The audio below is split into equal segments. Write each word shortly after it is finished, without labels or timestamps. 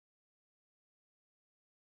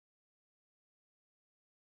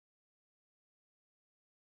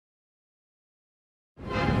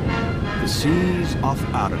The seas of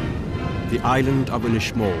Aran, the island of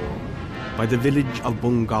Inishmore, by the village of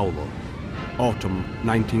Bungowlo, autumn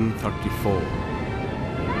 1934.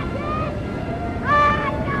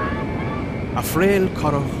 A frail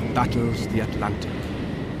curragh battles the Atlantic.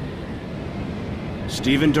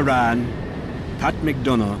 Stephen Duran, Pat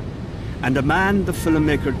McDonough, and a man the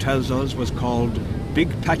filmmaker tells us was called Big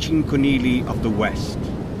Patching Conneely of the West.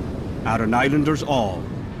 Aran Islanders all,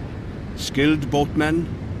 skilled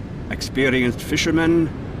boatmen, experienced fishermen,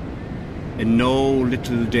 in no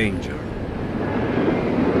little danger.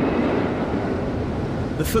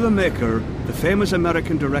 The filmmaker, the famous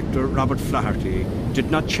American director Robert Flaherty, did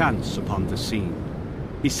not chance upon the scene.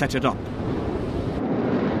 He set it up.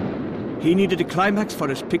 He needed a climax for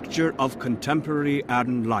his picture of contemporary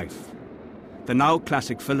Aran life, the now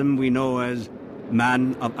classic film we know as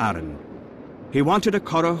Man of Aran. He wanted a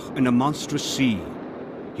curragh in a monstrous sea.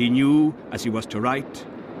 He knew, as he was to write,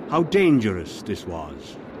 how dangerous this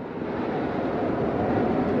was.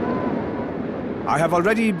 I have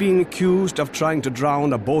already been accused of trying to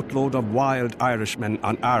drown a boatload of wild Irishmen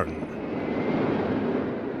on Aran.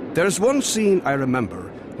 There is one scene I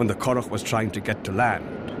remember when the curragh was trying to get to land.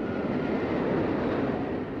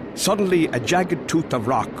 Suddenly, a jagged tooth of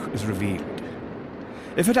rock is revealed.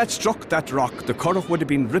 If it had struck that rock, the curragh would have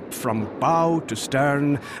been ripped from bow to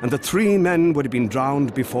stern, and the 3 men would have been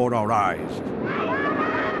drowned before our eyes.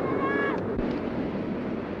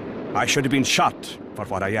 I should have been shot for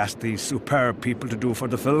what I asked these superb people to do for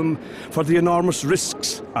the film, for the enormous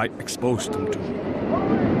risks I exposed them to.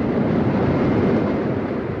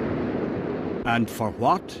 And for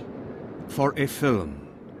what? For a film.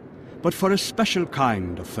 But for a special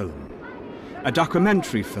kind of film. A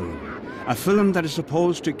documentary film. A film that is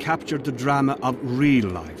supposed to capture the drama of real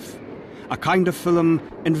life. A kind of film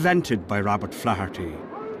invented by Robert Flaherty,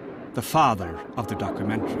 the father of the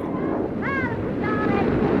documentary.